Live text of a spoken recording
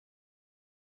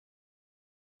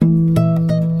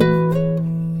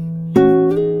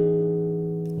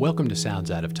Welcome to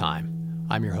Sounds Out of Time.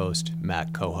 I'm your host,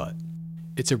 Matt Kohut.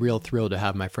 It's a real thrill to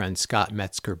have my friend Scott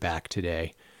Metzger back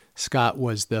today. Scott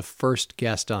was the first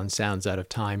guest on Sounds Out of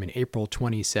Time in April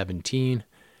 2017.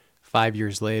 5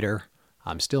 years later,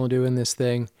 I'm still doing this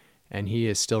thing, and he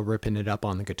is still ripping it up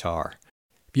on the guitar.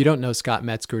 If you don't know Scott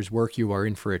Metzger's work, you are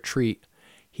in for a treat.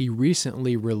 He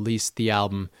recently released the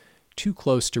album Too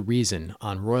Close to Reason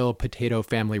on Royal Potato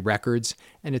Family Records,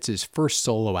 and it's his first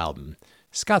solo album.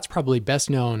 Scott's probably best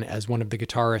known as one of the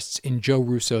guitarists in Joe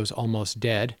Russo's Almost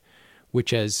Dead,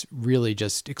 which has really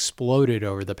just exploded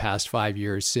over the past 5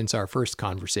 years since our first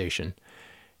conversation.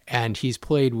 And he's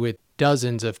played with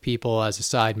dozens of people as a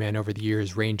sideman over the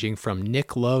years, ranging from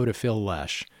Nick Lowe to Phil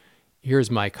Lesh.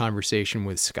 Here's my conversation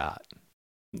with Scott.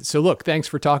 So look, thanks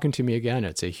for talking to me again.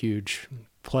 It's a huge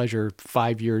pleasure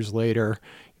 5 years later.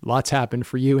 Lots happened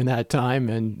for you in that time,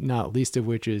 and not least of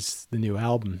which is the new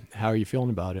album. How are you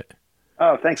feeling about it?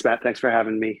 Oh, thanks, Matt. Thanks for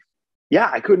having me. Yeah,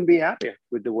 I couldn't be happier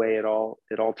with the way it all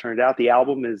turned out. The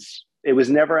album it was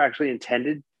never actually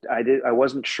intended. I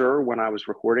wasn't sure when I was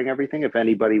recording everything if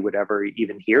anybody would ever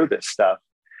even hear this stuff.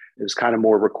 It was kind of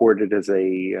more recorded as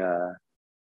a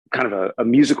kind of a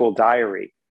musical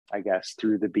diary, I guess,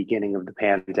 through the beginning of the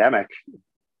pandemic.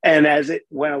 And as it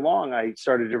went along, I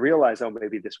started to realize, oh,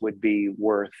 maybe this would be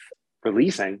worth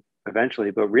releasing eventually.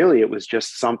 But really, it was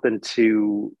just something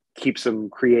to keep some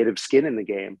creative skin in the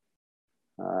game.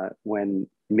 When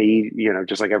me,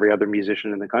 just like every other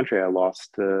musician in the country, I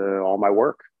lost all my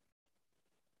work.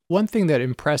 One thing that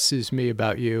impresses me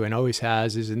about you and always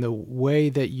has is in the way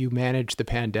that you managed the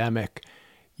pandemic.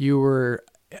 You were,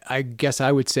 I guess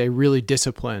I would say, really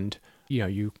disciplined.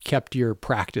 You kept your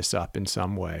practice up in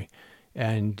some way.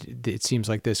 And it seems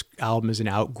like this album is an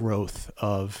outgrowth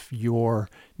of your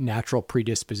natural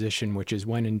predisposition, which is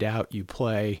when in doubt, you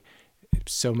play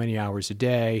so many hours a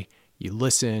day, you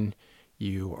listen,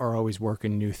 you are always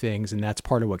working new things, and that's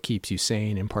part of what keeps you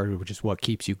sane and part of which is what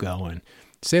keeps you going.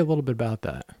 Say a little bit about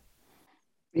that.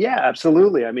 Yeah,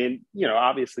 absolutely. I mean,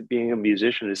 obviously being a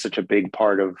musician is such a big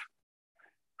part of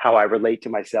how I relate to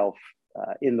myself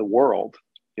in the world,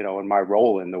 and my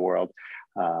role in the world.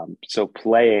 So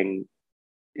playing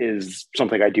is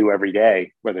something I do every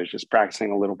day, whether it's just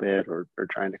practicing a little bit or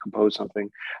trying to compose something.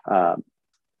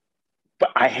 But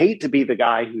I hate to be the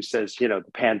guy who says, the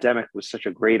pandemic was such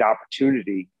a great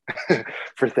opportunity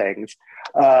for things.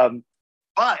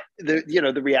 But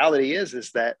the reality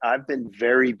is that I've been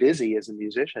very busy as a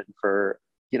musician for,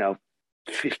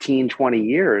 15, 20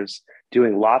 years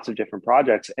doing lots of different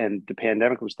projects. And the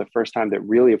pandemic was the first time that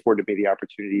really afforded me the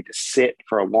opportunity to sit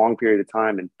for a long period of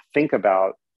time and think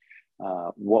about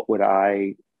what would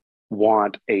I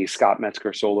want a Scott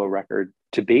Metzger solo record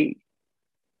to be?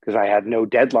 Because I had no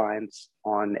deadlines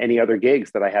on any other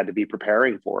gigs that I had to be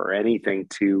preparing for or anything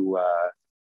to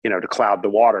cloud the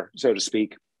water, so to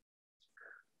speak.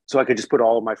 So I could just put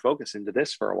all of my focus into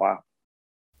this for a while.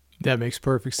 That makes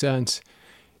perfect sense.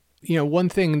 One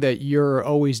thing that you're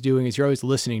always doing is you're always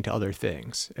listening to other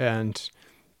things. And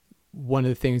one of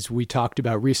the things we talked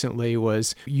about recently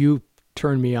was you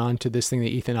turned me on to this thing that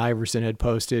Ethan Iverson had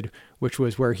posted, which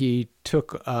was where he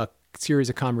took a series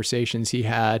of conversations he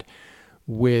had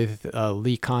with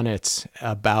Lee Konitz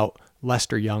about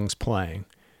Lester Young's playing.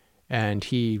 And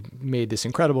he made this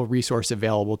incredible resource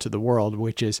available to the world,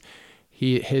 which is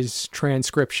his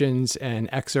transcriptions and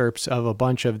excerpts of a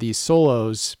bunch of these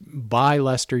solos by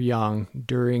Lester Young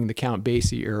during the Count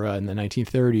Basie era in the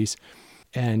 1930s.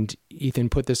 And Ethan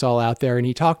put this all out there, and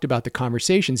he talked about the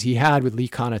conversations he had with Lee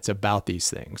Konitz about these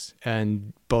things.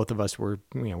 And both of us were,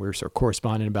 we were sort of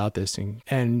corresponding about this.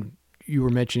 And you were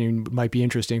mentioning it might be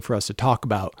interesting for us to talk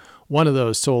about one of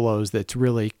those solos that's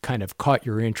really kind of caught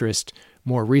your interest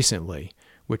more recently,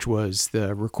 which was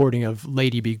the recording of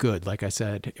Lady Be Good. Like I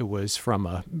said, it was from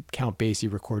a Count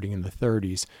Basie recording in the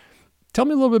 30s. Tell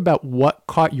me a little bit about what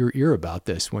caught your ear about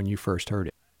this when you first heard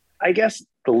it. I guess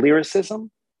the lyricism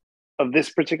of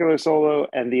this particular solo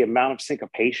and the amount of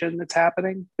syncopation that's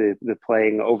happening, the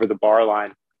playing over the bar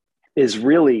line, is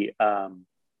really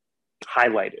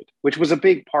highlighted, which was a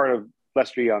big part of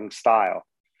Lester Young's style.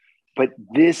 But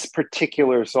this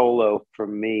particular solo for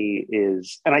me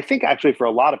is, and I think actually for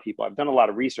a lot of people, I've done a lot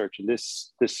of research, and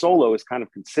this solo is kind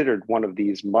of considered one of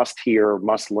these must hear,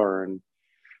 must learn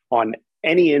on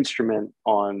any instrument,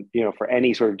 on, for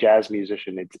any sort of jazz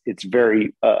musician. It's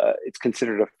very, it's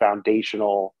considered a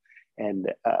foundational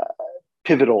and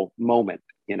pivotal moment,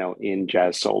 in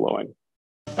jazz soloing.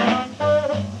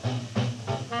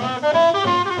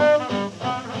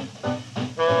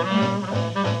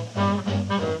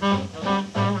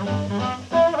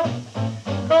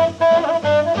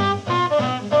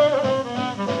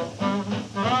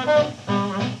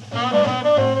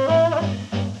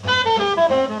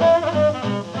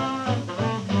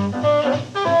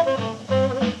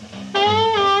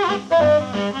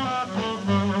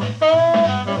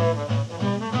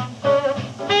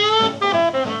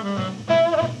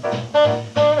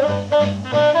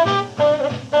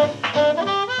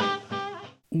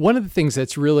 One of the things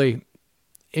that's really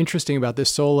interesting about this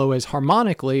solo is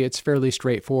harmonically, it's fairly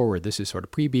straightforward. This is sort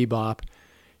of pre-bebop.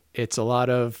 It's a lot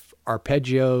of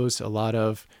arpeggios, a lot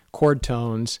of chord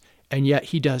tones, and yet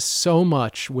he does so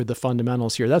much with the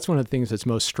fundamentals here. That's one of the things that's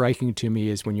most striking to me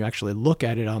is when you actually look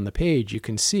at it on the page, you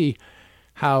can see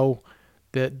how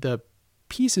the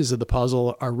pieces of the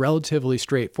puzzle are relatively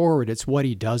straightforward. It's what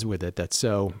he does with it that's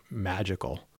so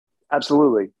magical.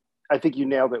 Absolutely. I think you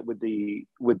nailed it with the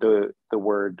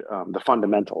word the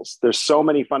fundamentals. There's so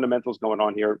many fundamentals going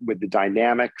on here with the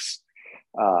dynamics,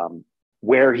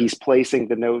 where he's placing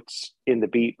the notes in the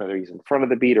beat, whether he's in front of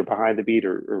the beat or behind the beat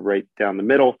or right down the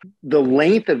middle. The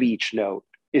length of each note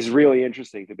is really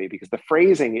interesting to me because the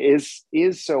phrasing is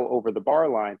so over the bar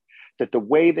line that the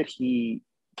way that he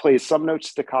plays some notes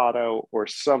staccato or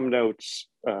some notes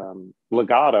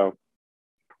legato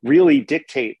really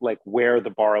dictate like where the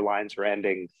bar lines are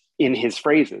ending in his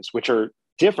phrases, which are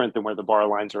different than where the bar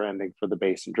lines are ending for the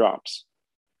bass and drums.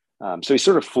 So he's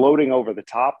sort of floating over the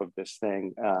top of this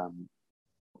thing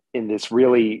in this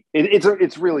really,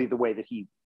 it's really the way that he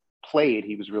played.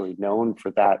 He was really known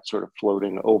for that sort of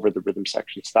floating over the rhythm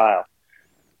section style.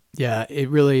 Yeah, it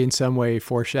really in some way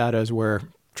foreshadows where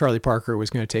Charlie Parker was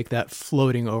going to take that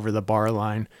floating over the bar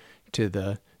line to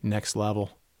the next level.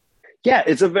 Yeah,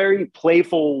 it's a very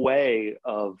playful way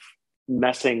of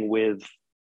messing with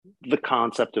the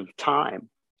concept of time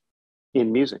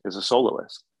in music as a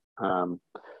soloist. And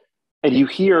you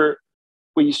hear,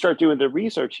 when you start doing the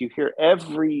research, you hear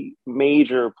every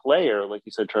major player, like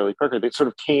you said, Charlie Parker, that sort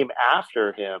of came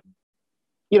after him,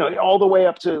 you know, all the way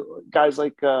up to guys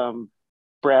like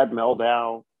Brad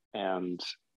Mehldau, and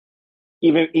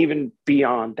even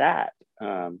beyond that,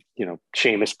 you know,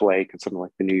 Seamus Blake and something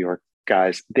like the New York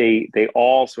guys, they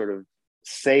all sort of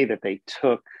say that they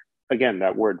took, again,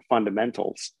 that word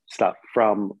fundamentals stuff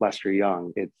from Lester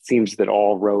Young. It seems that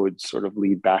all roads sort of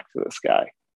lead back to this guy.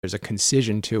 There's a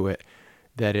concision to it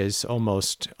that is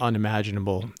almost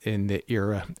unimaginable in the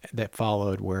era that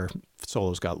followed where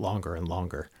solos got longer and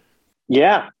longer.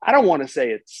 Yeah, I don't want to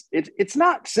say it's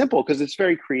not simple because it's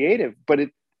very creative, but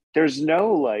there's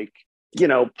no like, you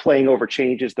know, playing over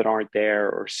changes that aren't there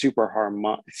or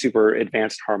super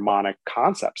advanced harmonic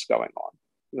concepts going on.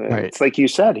 Right. It's like you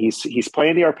said, he's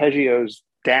playing the arpeggios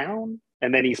down,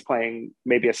 and then he's playing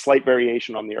maybe a slight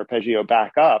variation on the arpeggio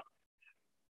back up.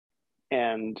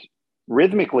 And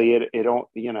rhythmically, it don't,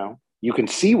 you know, you can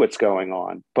see what's going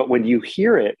on, but when you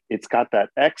hear it, it's got that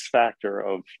X factor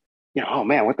of, you know, oh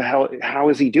man, what the hell? How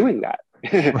is he doing that?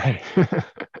 Right.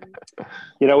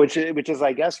 You know, which is,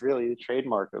 I guess, really the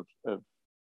trademark of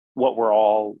what we're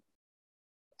all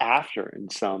after in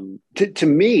some, to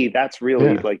me, that's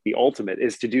really like the ultimate,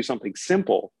 is to do something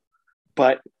simple,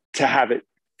 but to have it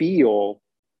feel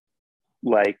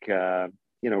like,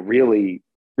 you know, really,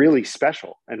 really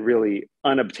special and really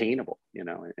unobtainable, you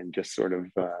know, and just sort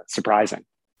of surprising.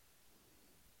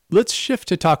 Let's shift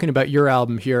to talking about your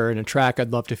album here, and a track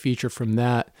I'd love to feature from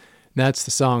that. That's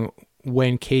the song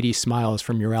When Katie Smiles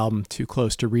from your album Too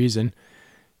Close to Reason.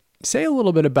 Say a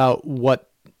little bit about what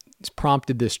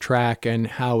prompted this track and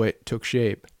how it took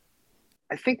shape.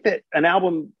 I think that an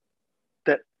album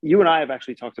that you and I have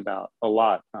actually talked about a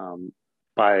lot,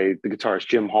 by the guitarist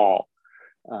Jim Hall,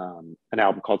 an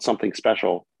album called Something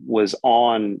Special, was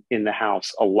on in the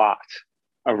house a lot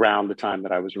around the time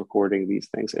that I was recording these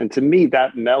things. And to me,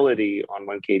 that melody on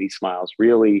When Katie Smiles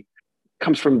really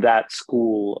comes from that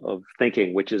school of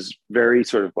thinking, which is very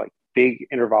sort of like big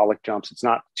intervallic jumps. It's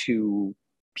not too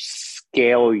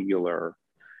scalular.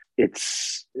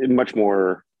 It's much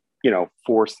more, you know,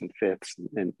 fourths and fifths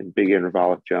and big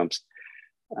intervallic jumps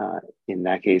in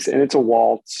that case. And it's a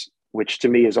waltz, which to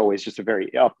me is always just a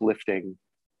very uplifting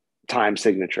time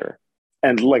signature.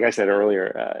 And like I said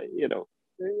earlier, you know,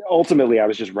 ultimately I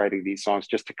was just writing these songs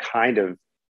just to kind of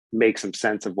make some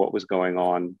sense of what was going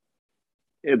on,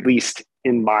 at least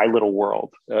in my little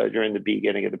world during the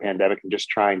beginning of the pandemic, and just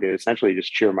trying to essentially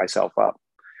just cheer myself up.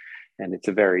 And it's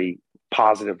a very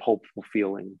positive, hopeful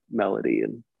feeling melody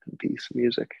and piece of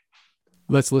music.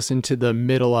 Let's listen to the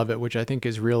middle of it, which I think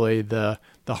is really the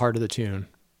heart of the tune.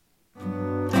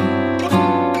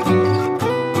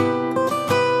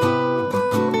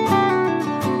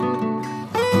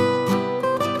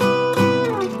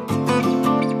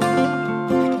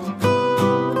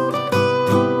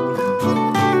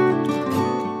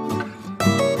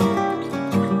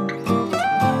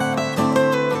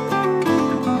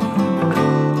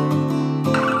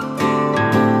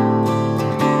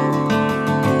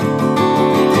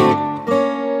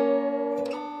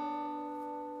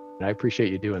 I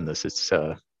appreciate you doing this. It's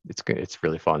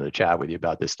really fun to chat with you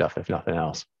about this stuff, if nothing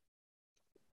else.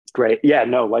 Great. Yeah,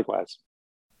 no, likewise.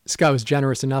 Scott was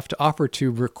generous enough to offer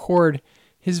to record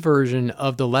his version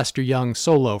of the Lester Young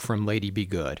solo from Lady Be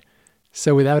Good.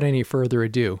 So without any further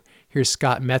ado, here's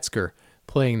Scott Metzger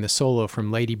playing the solo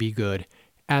from Lady Be Good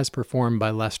as performed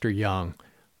by Lester Young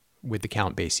with the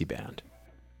Count Basie Band.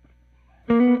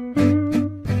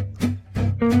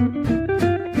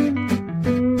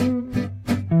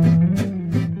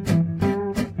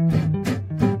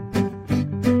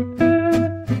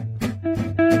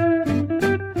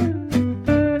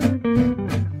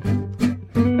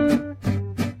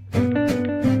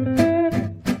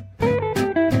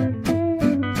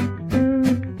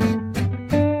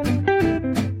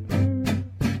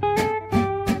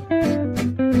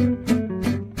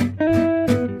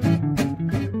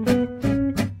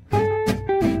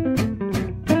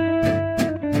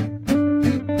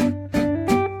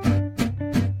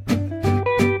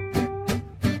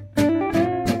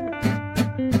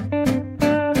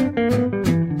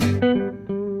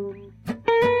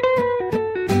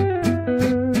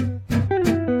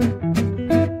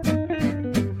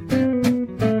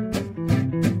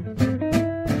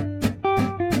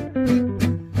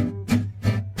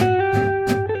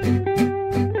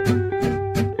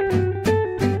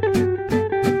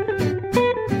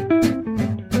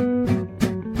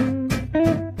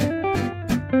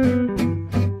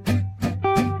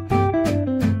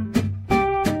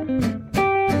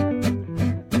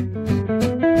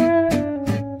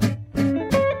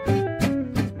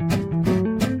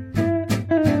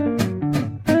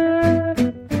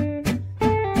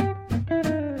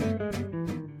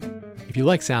 If you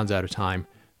like Sounds Out of Time,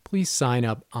 please sign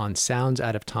up on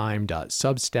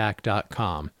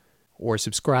soundsoutofTime.substack.com or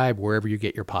subscribe wherever you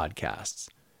get your podcasts.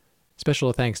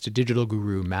 Special thanks to digital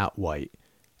guru Matt White.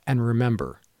 And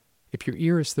remember, if your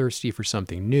ear is thirsty for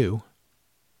something new,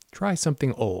 try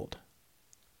something old.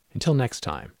 Until next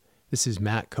time, this is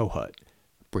Matt Kohut,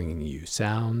 bringing you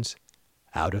Sounds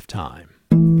Out of Time.